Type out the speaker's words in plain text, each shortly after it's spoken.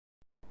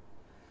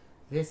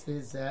This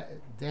is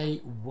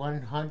day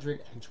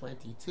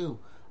 122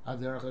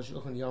 of the Aruch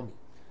HaShulchan Yomi.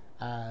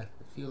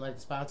 If you like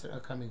to sponsor a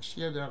coming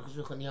shir, the Aruch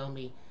HaShulchan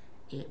Yomi,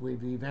 it would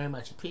be very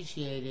much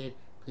appreciated.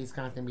 Please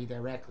contact me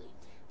directly.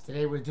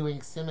 Today we're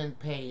doing Siman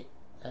Pei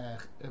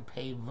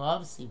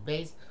Vav Sif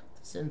Beis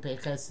to Siman Pei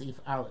Ches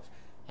Sif Aleph,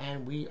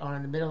 and we are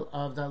in the middle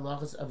of the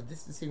halachas of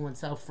distancing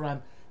oneself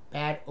from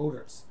bad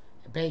odors.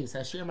 Beis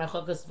Hashir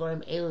Machokas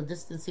Dvarim Elu,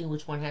 distancing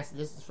which one has to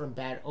distance from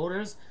bad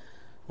odors.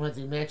 Ones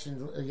we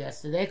mentioned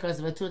yesterday, because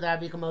of a two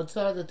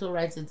the two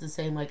writes it's the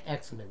same like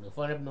excrement. In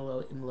front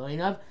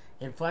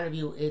of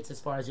you, it's as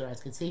far as your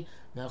eyes can see.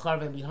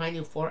 And behind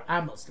you, 4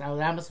 amos.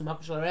 And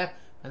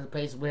the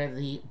place where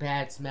the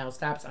bad smell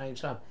stops. Ayin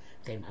Sham.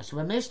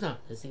 Mishnah.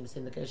 The same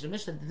indication of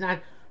Mishnah did not.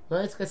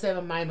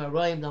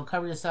 Don't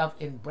cover yourself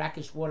in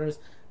brackish waters.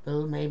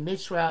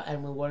 Mishra,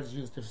 and when waters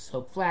used to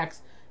soak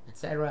flax,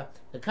 etc.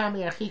 The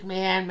Kami Achik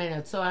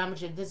Mehan, so how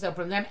much you distance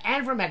from them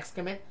and from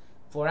excrement.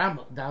 4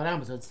 amos.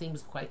 So it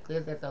seems quite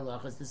clear that the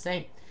halacha is the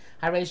same.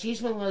 Parallels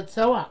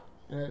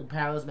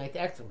make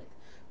the excrement.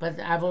 But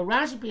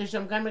Rashi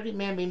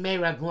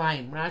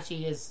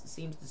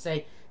seems to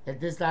say that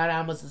this Da'at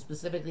Amos is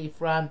specifically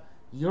from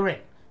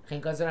urine.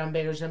 Because the Ram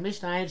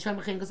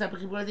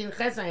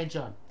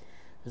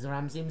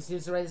seems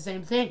to write the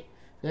same thing.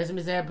 He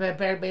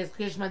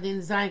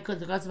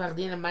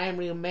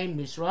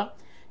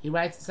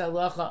writes this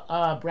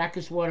halacha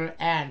brackish water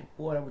and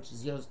water which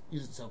is used to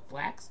soak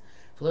flax.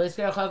 Just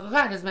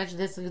mentioned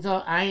this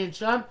Ayin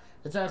Sham.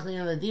 The Tzarech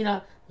Liyan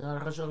Ladina. The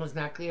Aruch HaShulchan is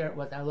not clear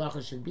what the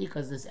halacha should be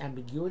because there's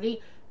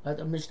ambiguity. But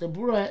the Mishnah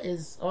Berurah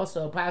is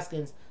also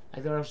paskins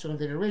like the Aruch HaShulchan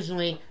did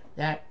originally,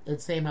 that the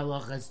same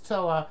halacha as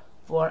Toa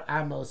for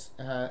Amos,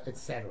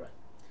 etc.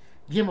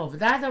 Gimel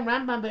V'data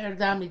Rambam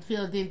be'erdam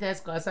mitfil din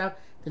teskasav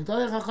the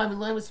Gdolei Chachamim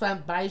lo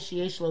yisvam bayis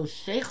sheyesh lo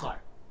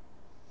sheichar.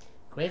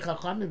 Great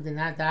Chachamim did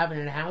not daven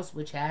in a house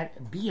which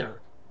had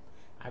beer.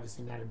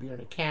 Obviously not a beer in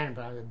a can,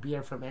 but a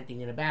beer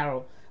fermenting in a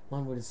barrel,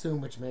 one would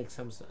assume, which makes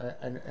some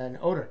an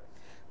odor.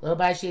 Lo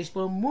bayis sheyesh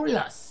bo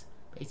murias.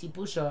 Basically,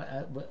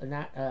 pusha,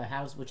 not a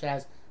house which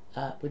has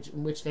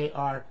in which they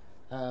are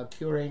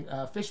curing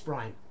fish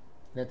brine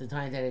at the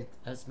time that it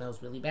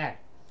smells really bad.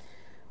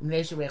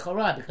 Because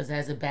it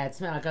has a bad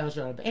smell. It's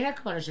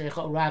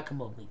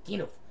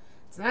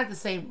not the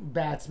same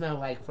bad smell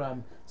like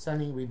from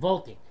something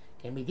revolting.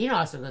 Can be din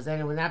also, because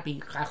then it would not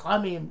be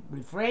chachamim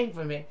refrain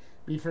from it,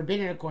 be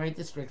forbidden according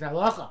to strict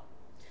halacha.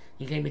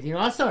 You can be din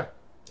also.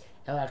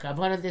 It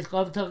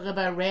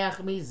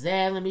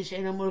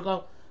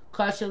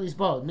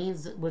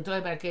means we're talking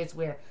about a case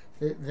where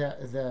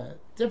the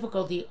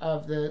difficulty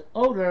of the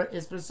odor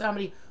is for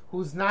somebody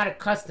who's not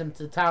accustomed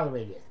to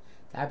tolerate it.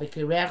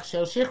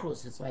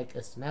 It's like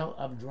a smell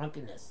of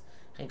drunkenness.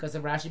 Because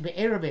of Rashi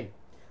be'erabin.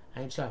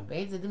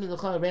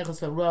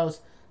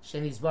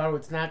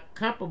 It's not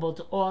comparable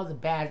to all the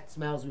bad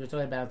smells we were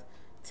talking about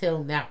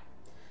till now.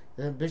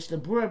 The Mishnah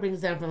Berurah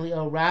brings down from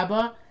Leo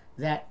Rabbah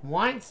that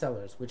wine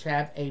cellars, which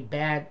have a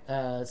bad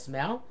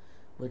smell,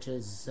 which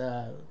is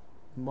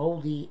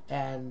moldy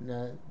and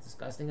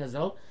disgusting as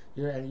though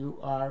you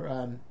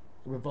are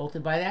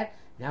revolted by that.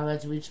 Now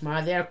let's read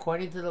Shema there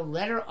according to the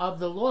letter of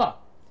the law.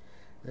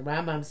 The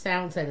Rambam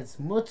sounds that it's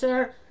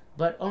mutter,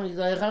 but only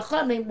the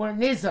Chachamim were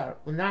nizar,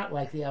 were not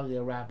like the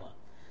Eliyah Rabbah.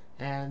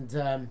 And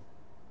the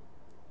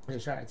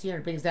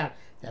Sharatzir brings down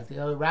that the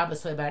Eliyah Rabbah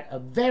saw about a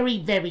very,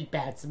 very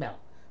bad smell.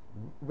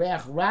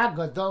 Reach ra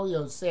gadol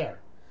yoser.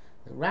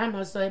 The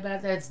Rambam saw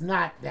about that it's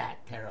not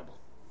that terrible.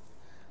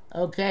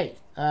 Okay,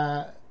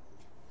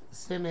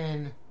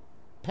 Siman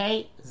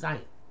Pei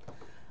Zayin.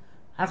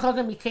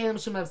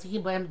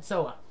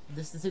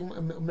 This is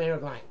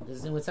meragline.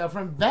 This is itself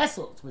from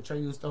vessels which are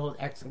used to hold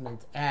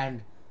excrement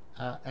and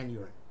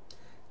urine.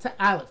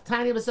 Aleph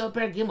Tiny Basel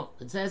Per Gimel.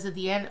 It says at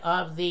the end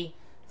of the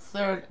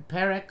third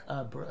perek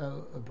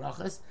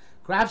brachas,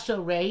 Grav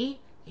Shorei,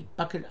 a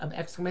bucket of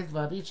excrement,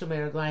 Vavicha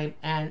meragline,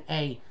 and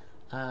a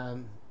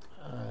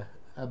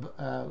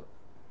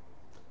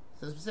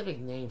specific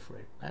name for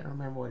it. I don't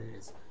remember what it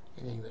is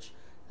in English.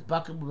 The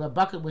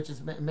bucket which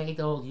is made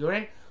to hold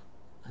urine,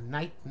 a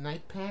night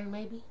pan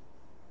maybe.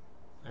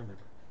 I don't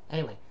remember.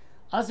 Anyway,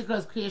 also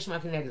because Kriya Shema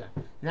Kenegda.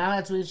 Now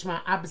let's read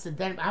Shema opposite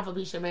them.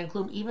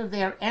 Even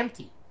they are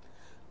empty.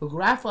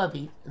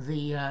 Ugrafabi,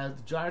 the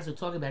jars we're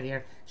talking about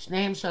here,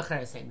 Shneim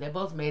Shachar, they're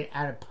both made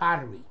out of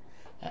pottery.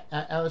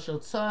 El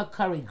Shotza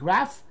Kari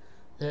Graf,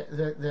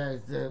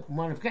 the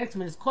one of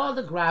Kexman is called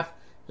the Graf.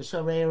 The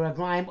Shorei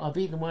Raglaim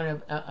Avit, the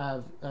one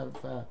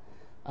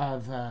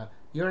of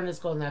urine is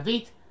called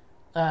Navit.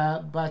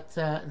 But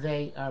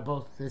they are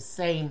both the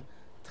same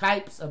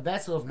types of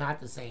vessel, if not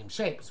the same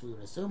shapes, we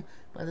would assume,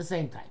 but the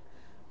same type.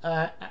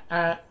 The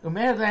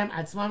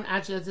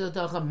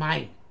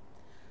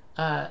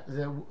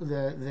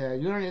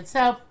urine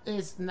itself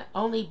is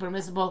only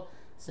permissible,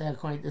 so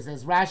according to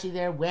says Rashi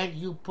there, when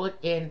you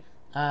put in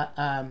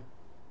I'm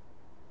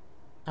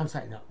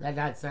sorry, no,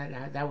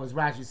 that was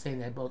Rashi saying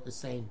they're both the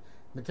same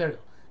material.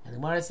 And the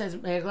one it says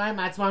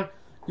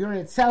urine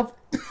itself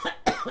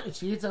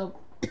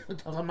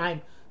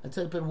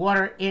until you put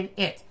water in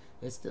it.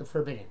 it's still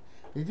forbidden.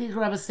 The Dikra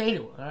Rabbi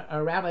Seinu,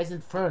 our rabbis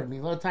inferred,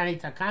 Milotani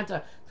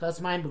Takanta,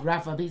 Tosmaim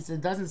Begrafa Beats,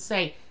 it doesn't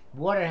say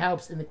water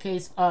helps in the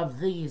case of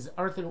these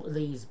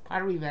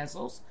pottery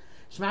vessels.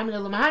 Shmami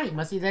Lamani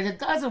must see that it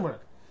doesn't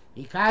work.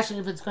 Because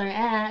if it's going to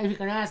ask, if you're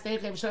going to ask, that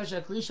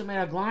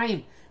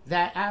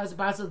how is it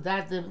possible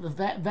that the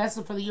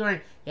vessel for the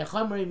urine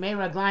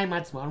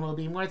will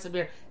be more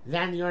severe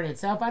than the urine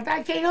itself? But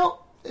I can't know.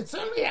 It's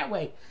certainly that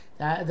way.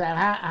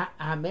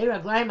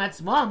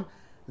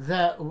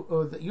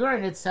 The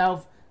urine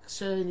itself,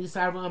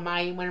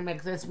 when it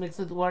makes this mixed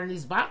with the water in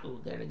these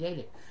bottles, they're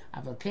negated.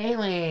 But the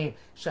kalim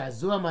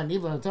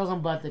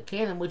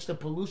which the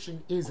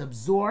pollution is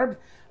absorbed,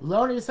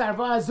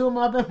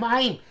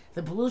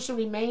 the pollution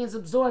remains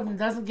absorbed and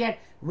doesn't get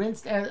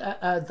rinsed,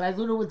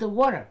 diluted with the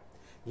water.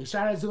 The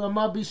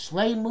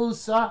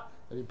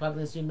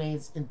repugnance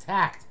remains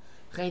intact.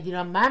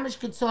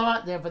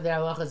 Therefore, the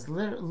halacha is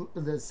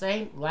the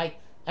same, like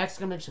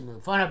excrement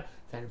in front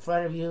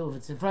of you. If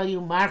it's in front of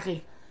you,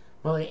 marchik,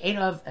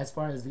 as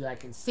far as the eye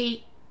can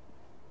see.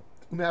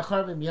 For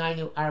from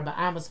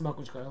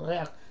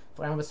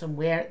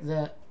where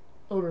the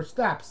odor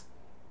stops.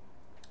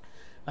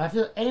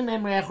 And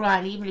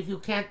even if you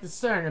can't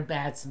discern a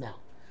bad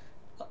smell,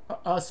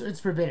 so it's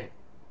forbidden.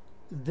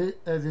 The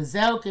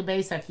zel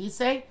kebeis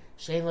hakise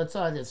shein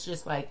lotzah. It's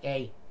just like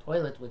a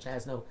toilet which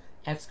has no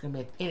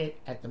excrement in it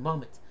at the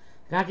moment.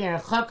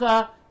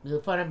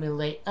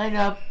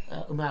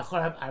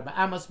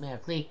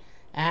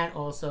 And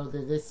also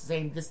this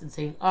same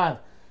distancing of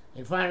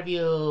in front of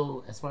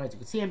you, as far as you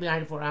can see, and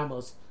behind 4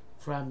 amos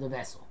from the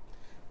vessel.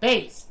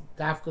 Base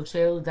dafka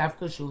shel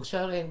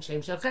shem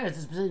shelcheres,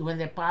 specifically when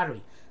they're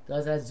pottery.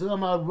 Those that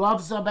zulma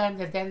rubs them,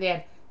 that then they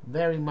have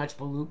very much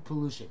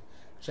pollution.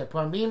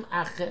 Shepamim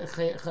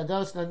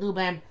chados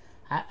nadubem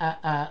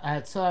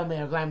hatzah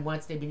me'arglaim,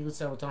 once they've been used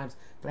several times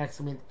for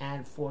excrement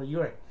and for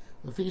urine.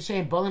 Lufi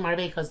shem bolim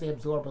arbe, because they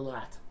absorb a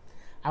lot.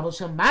 Avol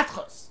shem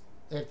matchos,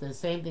 if the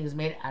same thing is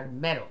made out of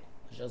metal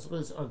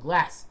or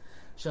glass.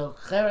 So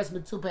cheres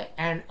mitzupe,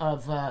 and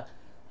of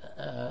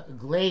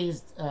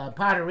glazed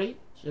pottery,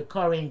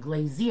 shekarin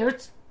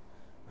glaziert,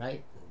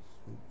 right?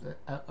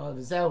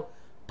 Of zel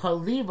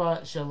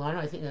paliva shalano,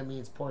 I think that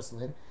means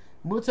porcelain.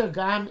 Mutar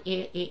gam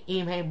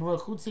im hem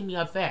mechutzim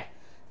yafeh.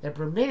 They're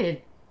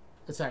permitted.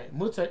 Sorry,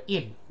 mutar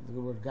im.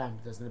 The word gam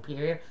doesn't appear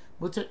here.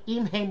 Mutar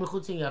im hem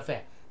mechutzim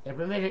yafeh. They're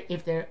permitted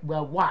if they're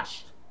well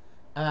washed.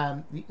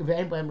 Like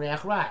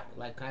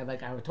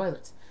our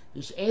toilets.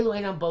 Yish'elu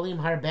einam balim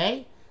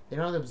harbe. They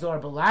don't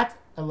absorb a lot,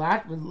 and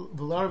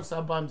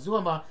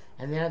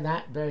they're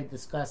not very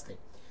disgusting.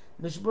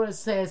 Mishmur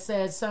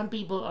says some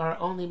people are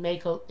only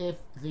makel if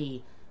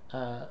the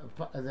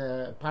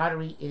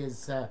pottery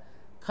is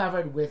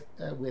covered with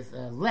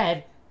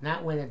lead,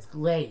 not when it's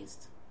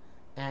glazed.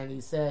 And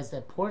he says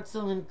that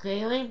porcelain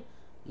kalim,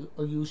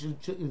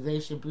 they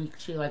should be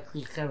treated like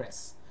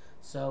klicheres.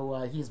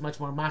 So he's much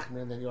more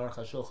machmir than the Aruch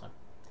HaShulchan.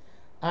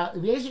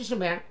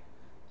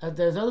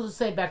 There's those who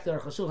say back to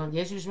Aruch HaShulchan,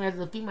 Yeshu Shmer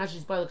the Fimash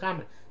is by the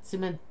comment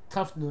Siman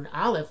Tuf Nun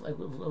Aleph, like that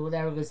we're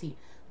going to see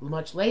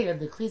much later,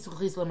 the Klis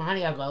V'Klis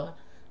Lamahani Agola,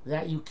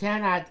 that you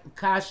cannot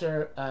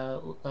kosher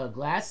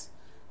glass.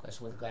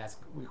 Question whether glass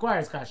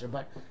requires koshering,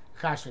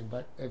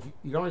 but if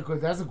you don't, it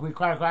doesn't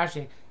require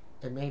koshering,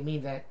 it may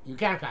mean that you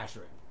can't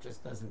kosher it. It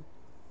just doesn't.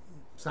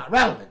 It's not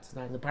relevant. It's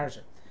not in the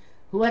parasha.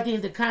 Who at the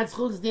end the Kant's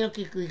Chutz Dino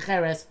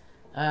Kiklicheres.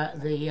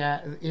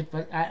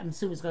 But I'm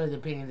assuming it's going to the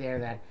opinion there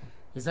that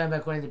he's talking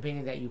about according to the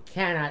opinion that you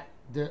cannot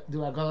do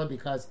agola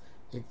because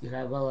your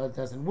agola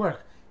doesn't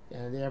work,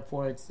 and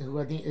therefore it's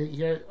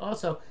here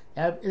also.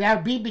 That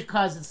would be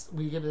because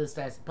we give it the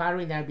status of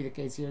pottery. That would be the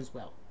case here as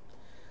well.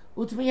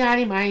 That's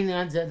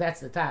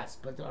the task,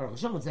 but the Aruch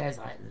HaShulchan says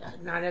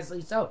not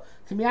necessarily so.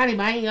 Timiani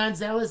ma'yan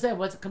zel said,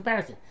 what's the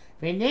comparison?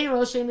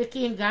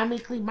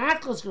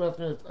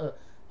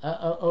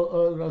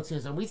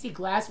 We see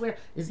glassware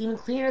is even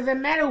cleaner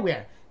than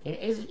metalware.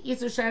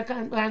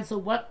 So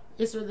what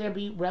is there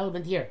be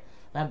relevant here?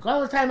 By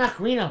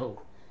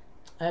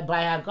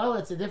Hagolah,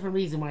 it's a different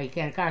reason why you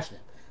can't kash them.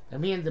 I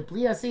mean, the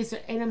Blia Sisa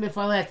Enam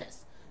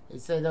Mifaletes. They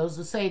say those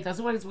who say it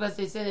doesn't work, it's because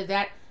they say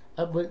that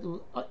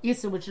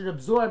Issa, which it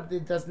absorbed,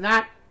 it does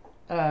not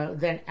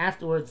then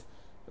afterwards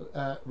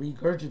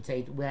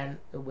regurgitate when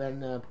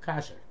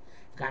kasher.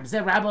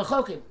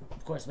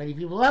 Of course, many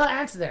people will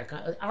answer there,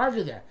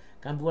 argue there.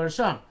 But in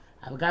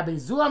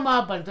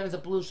terms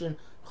of pollution,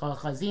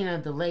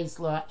 Chazina, the Leis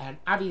law, and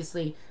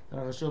obviously the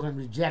Aruch HaShulchan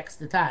rejects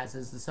the Taz.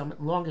 There's some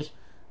longish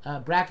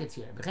brackets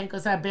here.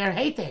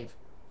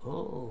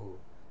 Oh,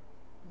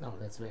 no,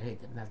 that's Ber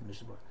Heitev, not the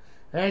Mishnah Berurah.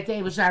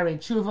 Heitev v'sharei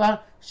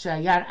tshuva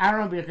shayad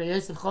Aaron b'Yirkei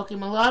Yosef chokim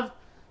alav,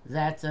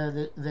 that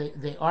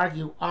they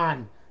argue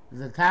on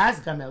the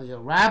Taz.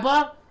 Gamaliel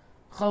Rabbah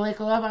cholek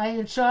alav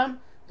ayin sham.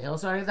 They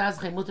also argue the Taz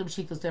chemuter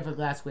b'shitos tefah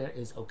glassware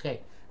is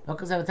okay.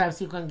 Because of the time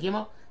Sikon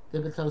Gimel, the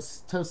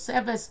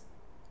Tosefes,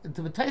 the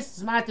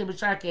Tosefes Matir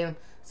b'shar kelim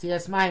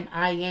siyas mayim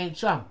ayin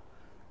sham.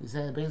 He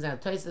said it brings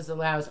out Tosefes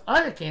allows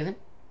other kelim,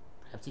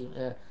 perhaps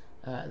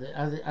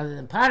other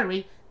than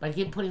pottery, by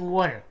putting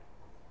water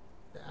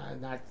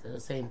not the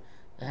same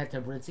heter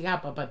of rinsing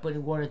out, but by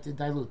putting water to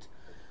dilute.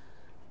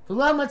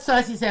 V'lo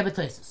matzasi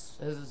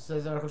sebetosis.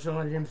 Says our Rosh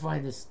didn't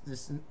find this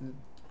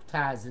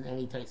taz in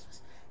any tosis.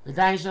 The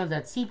daishon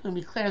that sipum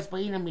mikleres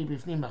ba'inam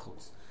mibifnim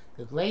machutz.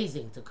 The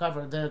glazing to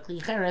cover the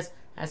kli cheres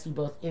has to be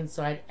both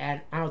inside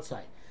and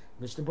outside.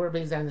 Mishnah Berurah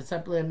brings down the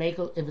separate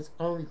makel if it's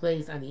only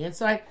glazed on the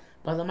inside,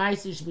 but the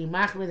ma'aser should be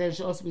machmir. It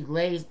should also be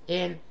glazed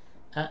in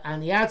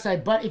on the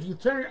outside. But if you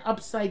turn it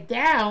upside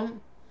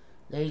down,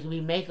 then you can be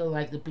makel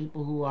like the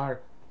people who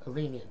are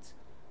lenient.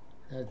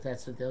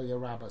 That's what the Elia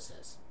Rabbah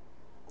says.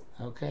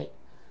 Okay.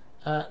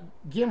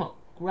 Gimel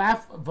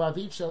graph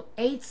vavichel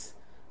eitz.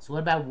 So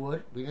what about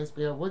wood? We didn't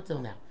speak about wood till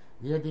now.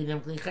 So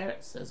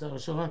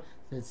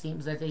it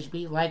seems that they should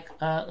be like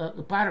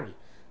pottery.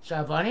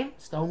 Shavanim,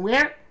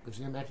 stoneware, which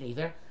you didn't mention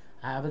either.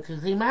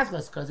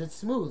 Because it's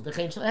smooth.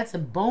 That's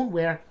some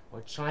boneware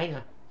or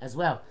china as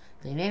well.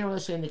 We see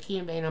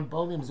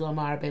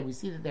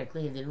that they're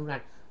clean. They do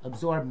not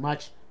absorb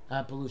much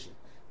pollution.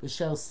 The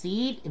shell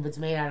seed, if it's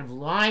made out of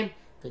lime,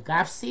 the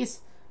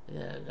gafsis,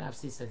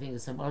 gafsis I think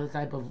is some other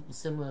type of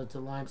similar to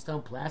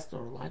limestone, plaster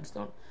or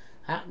limestone.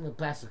 The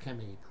plaster can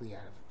be clear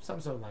out of some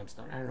sort of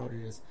limestone. I don't know what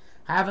it is.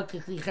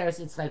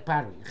 It's like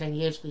pottery.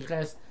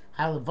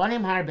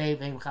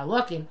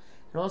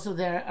 And also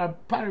there are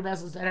pottery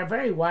vessels that are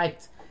very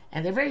white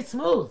and they're very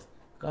smooth.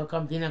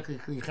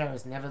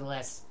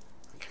 Nevertheless,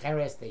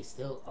 they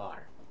still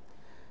are.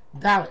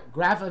 Dalit,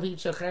 graph of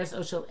each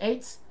oshel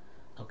eitz.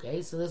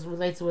 Okay, so this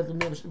relates to what the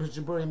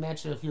Mishnah Berurah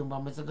mentioned a few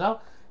moments ago.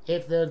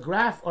 If the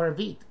graph or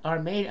vit are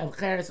made of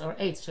cheres or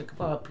eitz,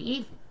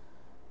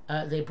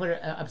 they put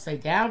it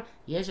upside down.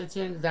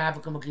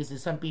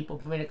 Some people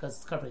permit it because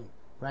it's covering,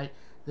 right?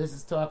 This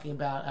is talking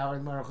about our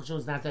Marach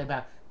is not talking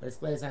about but it's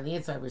glazed on the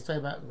inside. But it's talking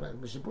about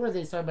Mishnah Berurah.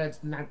 He's talking about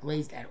it's not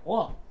glazed at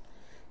all.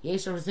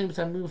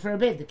 For a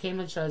bit,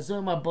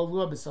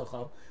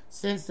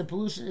 since the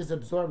pollution is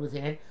absorbed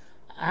within it,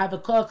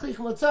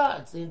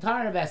 it's the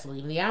entire vessel,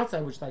 even the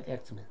outside, which is like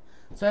excrement.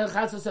 So you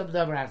have to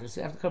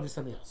cover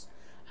something else.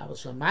 But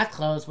it's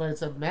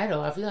of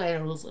metal. I feel like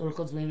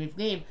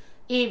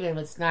even if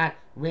it's not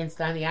rinsed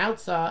on the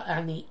outside,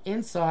 on the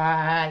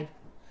inside,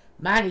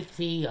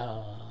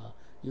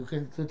 you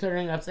can turn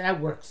it upside. That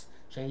works.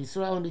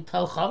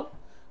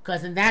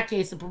 Because in that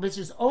case, the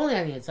permission is only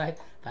on the inside.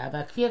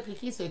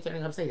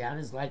 Turning upside down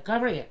is like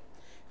covering it.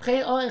 So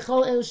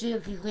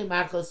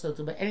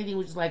but anything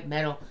which is like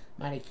metal,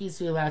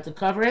 you're allowed to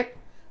cover it.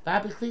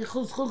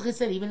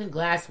 Even in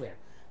glassware.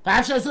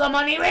 And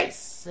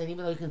even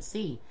though you can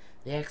see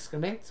the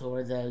excrement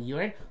or the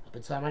urine,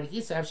 we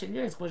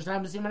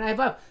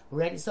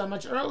already saw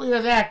much earlier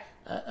that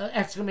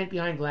excrement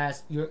behind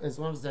glass, as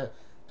long as the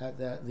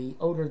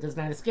odor does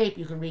not escape,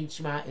 you can read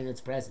Shema in its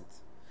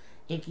presence.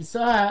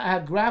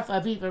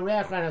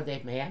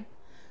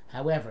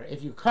 However,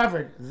 if you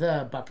covered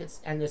the buckets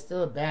and there's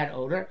still a bad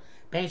odor,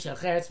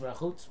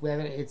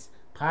 whether it's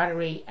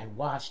pottery and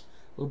washed,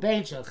 or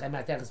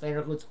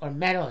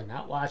metal and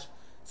not washed,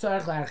 so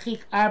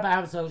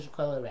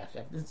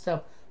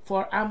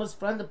 4 amos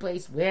from the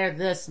place where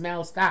the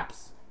smell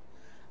stops.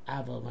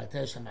 But if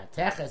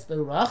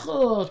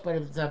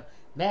it's a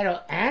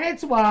metal and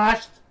it's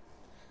washed,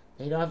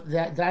 they don't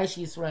have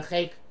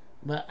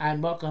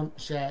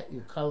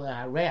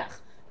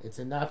it's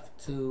enough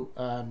to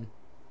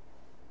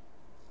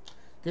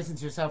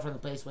distance yourself from the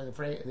place where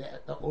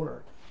the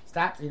odor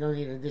stops. You don't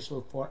need an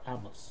additional 4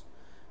 amos.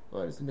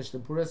 What does the Mishnah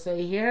Berurah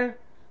say here?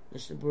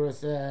 Mishnah Berurah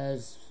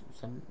says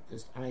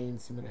just ayin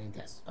siman ayin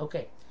test.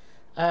 Okay.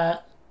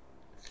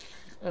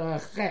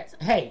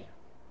 Hey.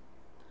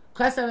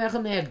 One of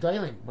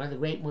the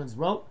great ones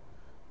wrote.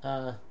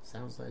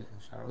 Sounds like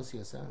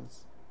Sharosia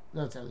sounds.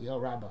 No, it's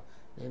Eliyahu Rabbah.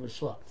 Name is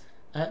Shloh.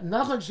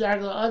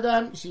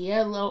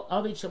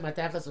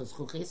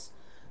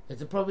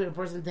 It's appropriate for a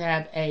person to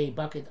have a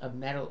bucket of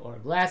metal or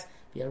glass,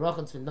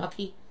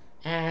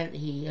 and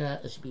he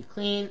should be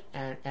clean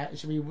and it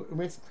should be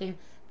rinsed clean.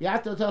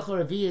 And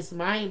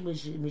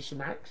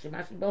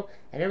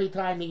every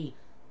time he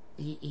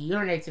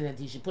urinates in it,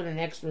 he should put an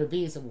extra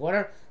revius of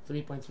water,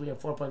 3.3 or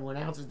 4.1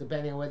 ounces,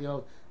 depending on whether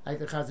you like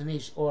the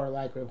Chazanish or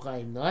like Reb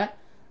Chaim Noah.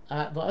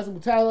 They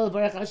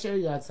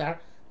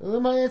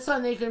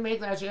can make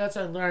that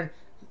and learn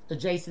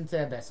adjacent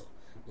to a vessel.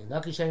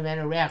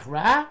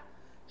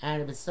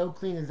 And if it's so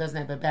clean it doesn't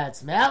have a bad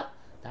smell,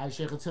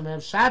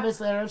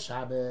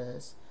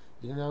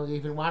 you know, you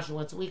can wash it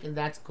once a week and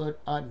that's good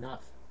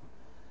enough.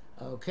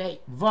 Okay.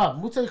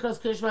 Vav.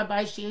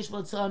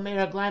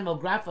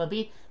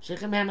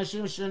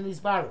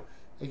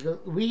 You can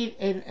read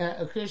in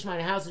a Krishma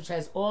in a house which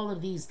has all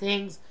of these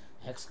things,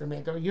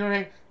 excrement or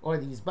urine, or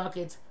these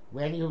buckets,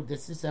 when you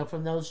distance yourself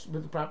from those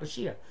with the proper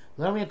shear.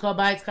 You don't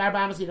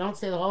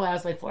say the whole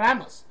house like 4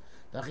 amos.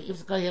 That's Gemara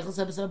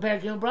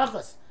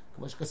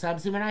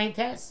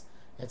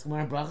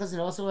in Brachas, and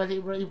also what he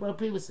wrote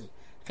previously.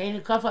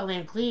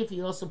 If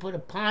you also put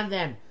upon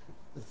them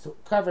to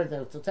cover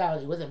the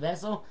totality with a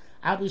vessel,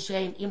 I'll be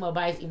shame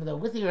even though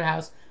with your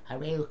house,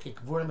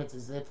 it's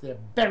as if they're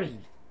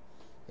buried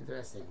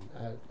Interesting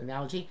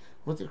analogy.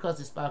 Mutter across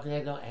the balcony,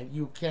 and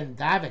you can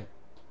daven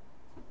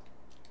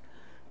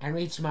and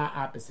reach ma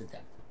opposite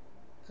them.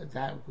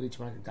 Reach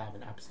ma and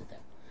daven opposite them.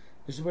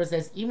 Mishnah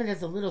says even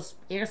there's a little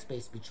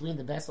airspace between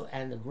the vessel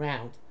and the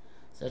ground,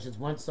 such as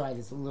one side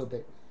is a little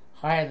bit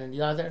higher than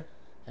the other,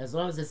 as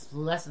long as it's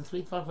less than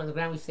 3 feet from the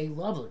ground, we say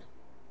lovud.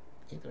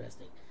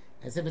 Interesting.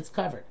 As if it's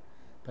covered.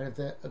 But if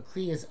the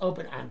kli is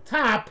open on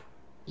top,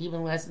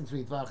 even less than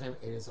 3 tvachim,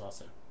 it is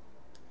also.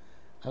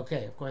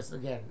 Okay, of course,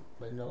 again,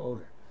 but no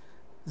odor.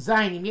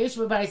 Zayin, im yesh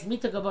b'bayis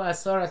mita gabo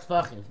asara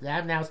tvachim. They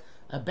have now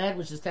a bed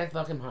which is 10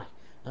 tvachim high.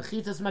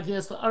 Achitas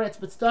magias la'aretz,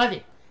 but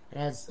study. It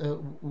has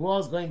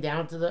walls going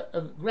down to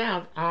the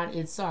ground on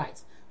its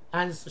sides. So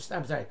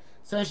sheklapi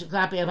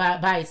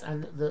bayis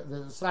on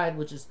the side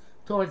which is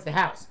towards the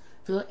house.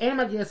 Well,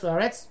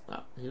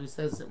 here he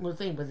says a similar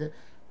thing, but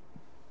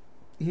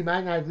he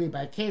might not agree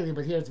by Keli,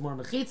 but here it's more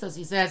mechitzas.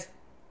 He says,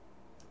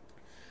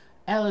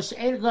 they're not to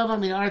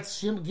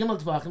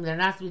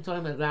be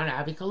talking about the ground,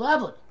 Abi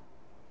Kalavud.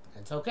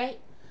 That's okay.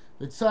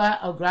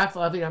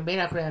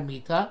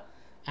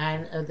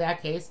 And in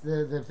that case,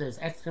 if there's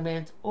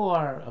excrement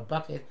or a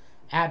bucket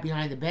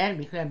behind the bed,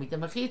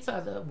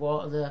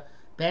 the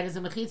bed is a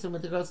mechitza,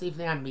 but the girls leave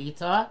there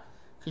mita,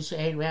 so you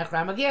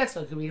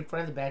can read in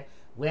front of the bed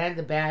when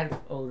the bad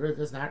odor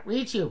does not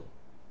reach you.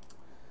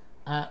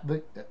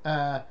 But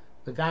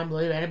we don't,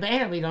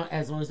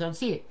 as long as we don't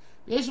see it.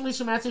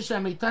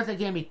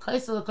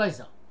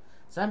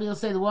 Some people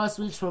say the walls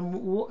reach from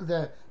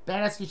the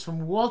bed reach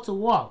from wall to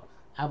wall,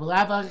 but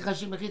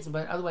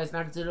otherwise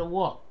not considered a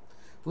wall.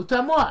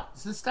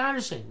 It's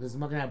astonishing. This is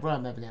Magen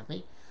Avraham,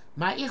 evidently.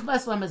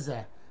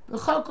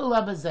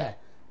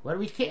 What do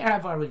we care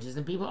of our riches?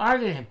 And people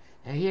argue him.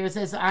 And here it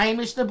says, I am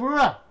Mishnah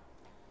Berurah.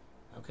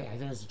 Okay, I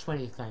think it's the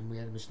 20th time we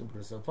had a Mishnah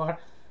Berurah so far.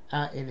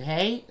 In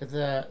Hay,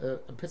 the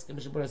Episcopal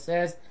Mishnah Berurah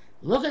says,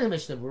 look at the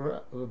Mishnah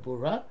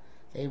Berurah.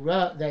 They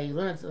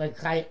learned, like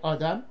Chai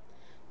Adam,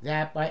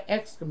 that by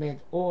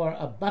excrement or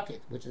a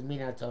bucket, which is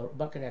Minat Torah,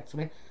 bucket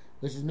excrement,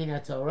 which is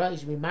Minat Torah, you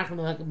should be Macham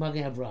like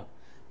Magen Avraham.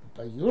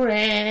 By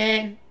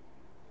urine,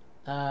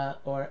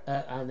 or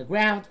on the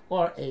ground,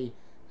 or a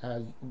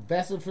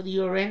vessel for the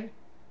urine,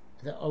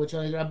 which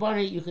only the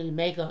Rabboni, you can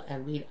make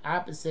and read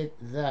opposite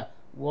the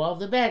wall of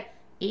the bed,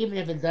 even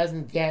if it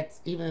doesn't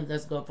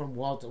go from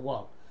wall to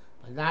wall,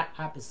 but not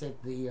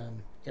opposite the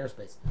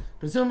airspace.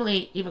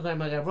 Presumably, even going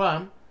to Magen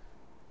Avraham,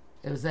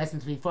 it was less than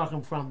 3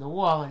 feet from the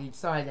wall on each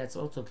side. That's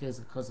also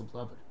because of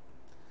blubber.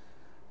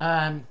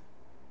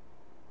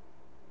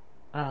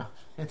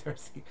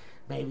 Interesting.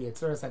 Maybe a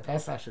Tzuras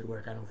HaPesach should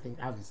work. I don't think,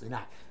 obviously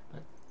not.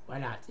 But why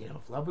not?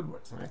 If blubber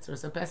works, why not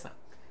Tzuras HaPesach?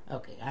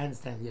 Okay, I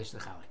understand the Yesh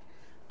L'Chalek.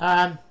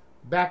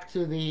 Back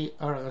to the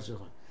Aruch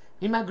HaShulchan.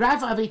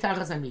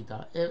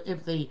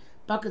 If the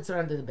buckets are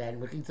under the bed,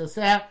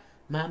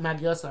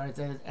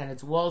 and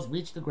its walls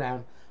reach the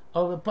ground,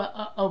 over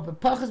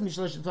pachas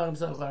mishlosh tefachim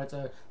so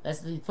less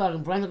than 3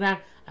 tefachim from the ground,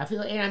 I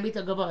feel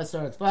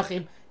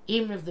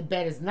even if the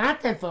bed is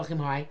not 10 tefachim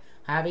high,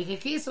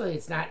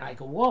 it's not like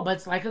a wall, but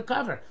it's like a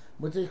cover.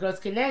 But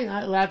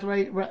not allowed to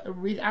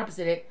read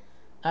opposite it.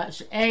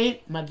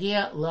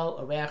 Magia lo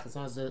areach, as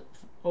long as the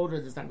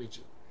odor does not reach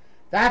you.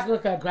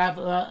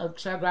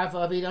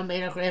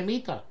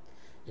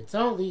 It's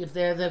only if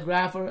the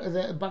graph or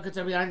the buckets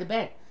are behind the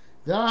bed.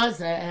 Thus,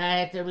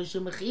 there's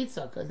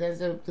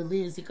the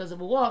leniency because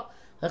of a wall.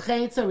 So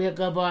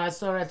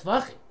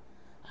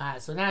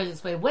now you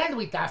explain, when do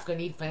we dafka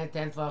need 10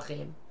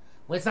 tefachim?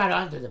 When it's not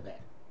under the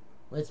bed.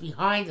 When it's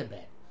behind the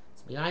bed.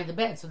 It's behind the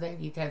bed, so then you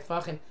need 10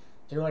 tefachim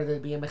in order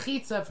to be a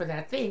mechitza for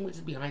that thing which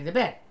is behind the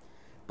bed.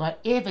 But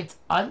if it's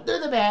under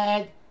the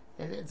bed,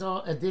 then it's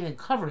all a din in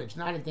coverage,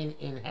 not a din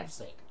in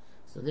hefsek.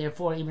 So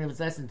therefore, even if it's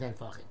less than 10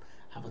 tefachim.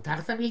 It's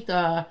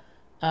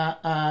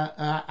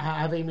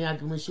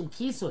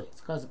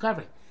because of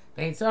covering.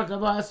 We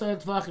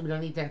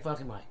don't need 10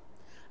 tefachim high.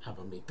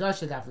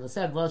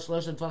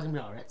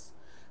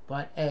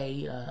 But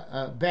a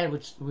bed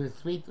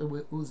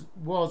whose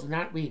walls do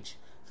not reach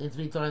 3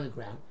 feet on the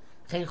ground.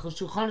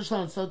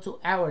 So to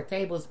our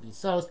tables,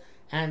 bisos,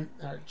 and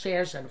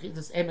chairs, they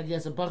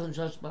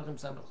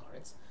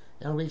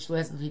don't reach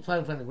less than 3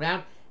 feet from the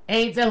ground.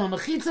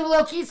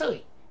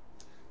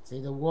 See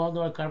the wall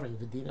nor covering,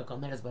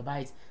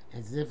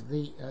 as if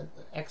the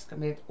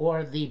excrement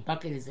or the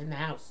bucket is in the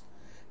house.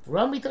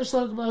 Most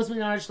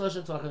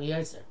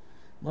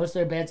of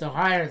their beds are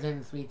higher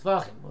than 3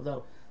 tefachim,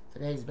 although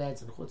today's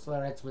beds in Chutz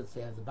La'aretz with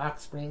the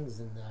box springs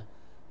and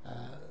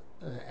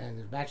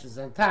the mattresses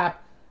on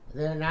top,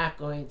 they're not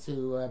going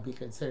to be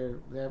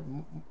considered, they're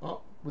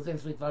within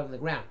 3 tefachim of the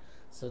ground.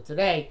 So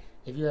today,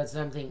 if you had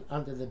something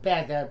under the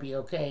bed, that would be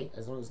okay,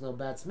 as long as no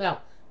bad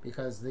smell,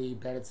 because the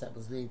bed itself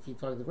was within 3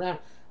 tefachim of the ground.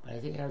 But I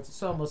think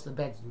so most of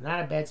the beds do not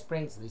have bed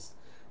springs, at least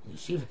in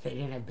Yeshiva they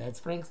didn't have bed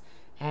springs,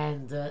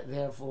 and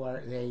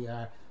therefore they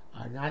are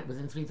not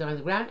within 3 tefachim of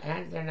the ground,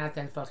 and they're not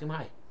 10 tefachim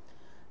high.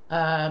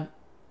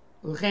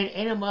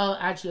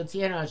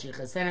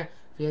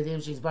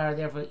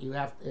 Therefore,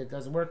 it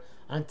doesn't work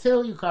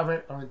until you cover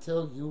it or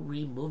until you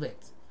remove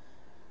it.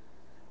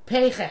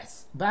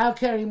 Peches. Baal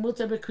Keri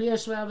Mutar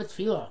B'Kriya Shema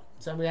V'Tfilah.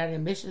 So we had an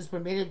admission is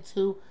permitted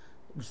to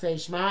say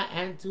Shema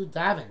and to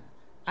daven.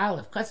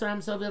 Aleph. Kasar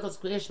Am Sov Yichos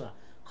Kriya Shema.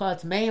 Call it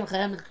Meim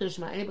Chayam Kriya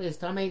Shema. Anybody who's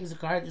Tamei is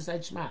required to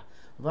recite Shema.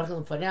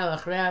 V'Vachel Fanel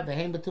Achrea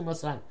V'Heim B'Tum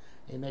Asan.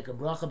 They make a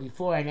bracha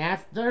before and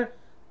after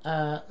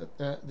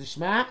the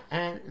Shema,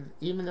 and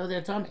even though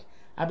they're Tamei.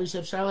 Even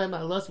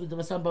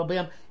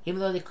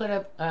though they could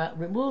have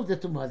removed the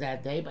tumah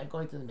that day by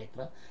going to the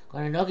mikveh,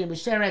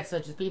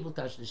 such as people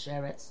touch the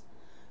sheretz,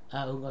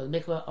 who go to the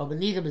mikveh, or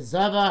neither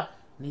bezava,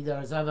 neither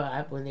are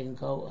zava when they can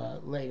go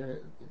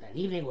later that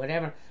evening,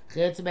 whatever.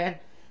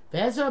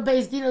 Ezra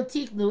based dino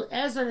tiknu.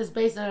 Ezra is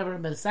based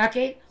on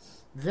Mesake.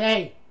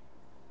 They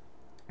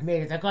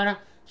made a takana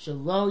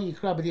shelo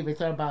yikra b'divrei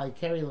Torah b'al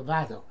keri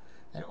levado,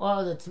 that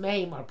all the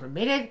tmeim are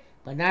permitted,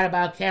 but not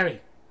about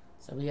keri.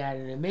 So we had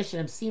an admission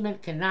of semen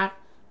cannot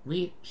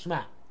read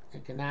Shema.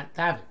 It cannot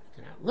daven. It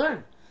cannot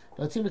learn.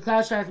 And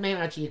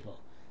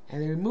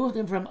they removed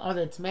him from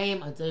other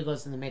tmeim until he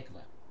goes to the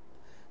mikveh.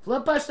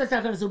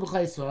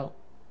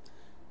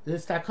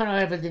 This takana,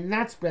 however, did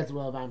not spread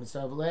through all of Am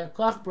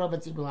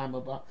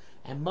Yisrael,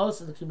 and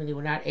most of the community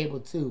were not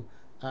able to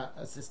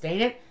sustain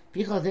it.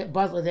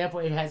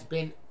 Therefore, it has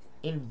been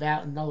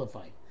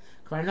nullified.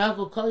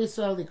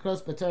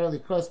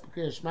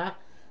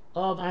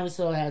 All of Am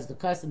Yisrael has the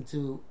custom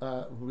to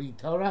read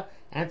Torah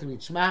and to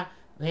read Shema,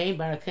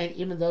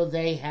 even though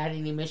they had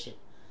an emission.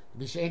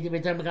 Because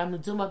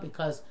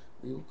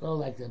we go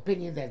like the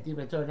opinion that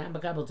Divrei Torah not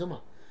makabel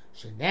tumah.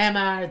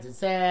 Shenemar, it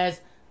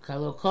says,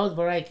 "Kalo kol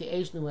dvarai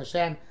ki'eshnu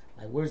Hashem."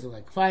 My words are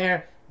like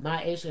fire. Ma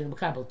eshnu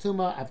makabel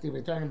tumah. Af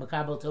Divrei Torah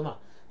makabel tumah.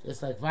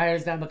 Just like fire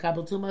is not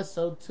makabel tumah,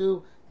 so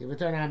too Divrei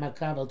Torah not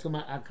makabel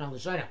tumah akan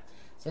l'shona.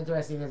 It's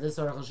interesting that this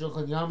Aruch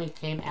HaShulchan Yomi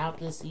came out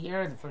this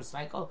year, the first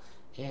cycle,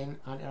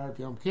 on Erev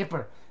Yom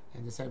Kippur.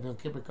 And this Erev Yom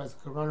Kippur, because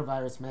of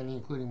coronavirus, many,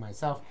 including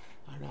myself,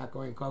 are not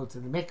going to go to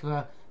the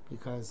mikveh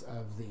because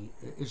of the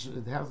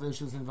health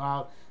issues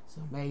involved.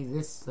 So may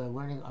this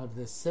learning of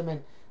this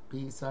siman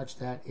be such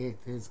that it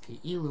is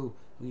ki'ilu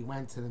we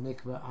went to the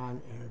mikveh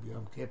on Erev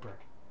Yom Kippur.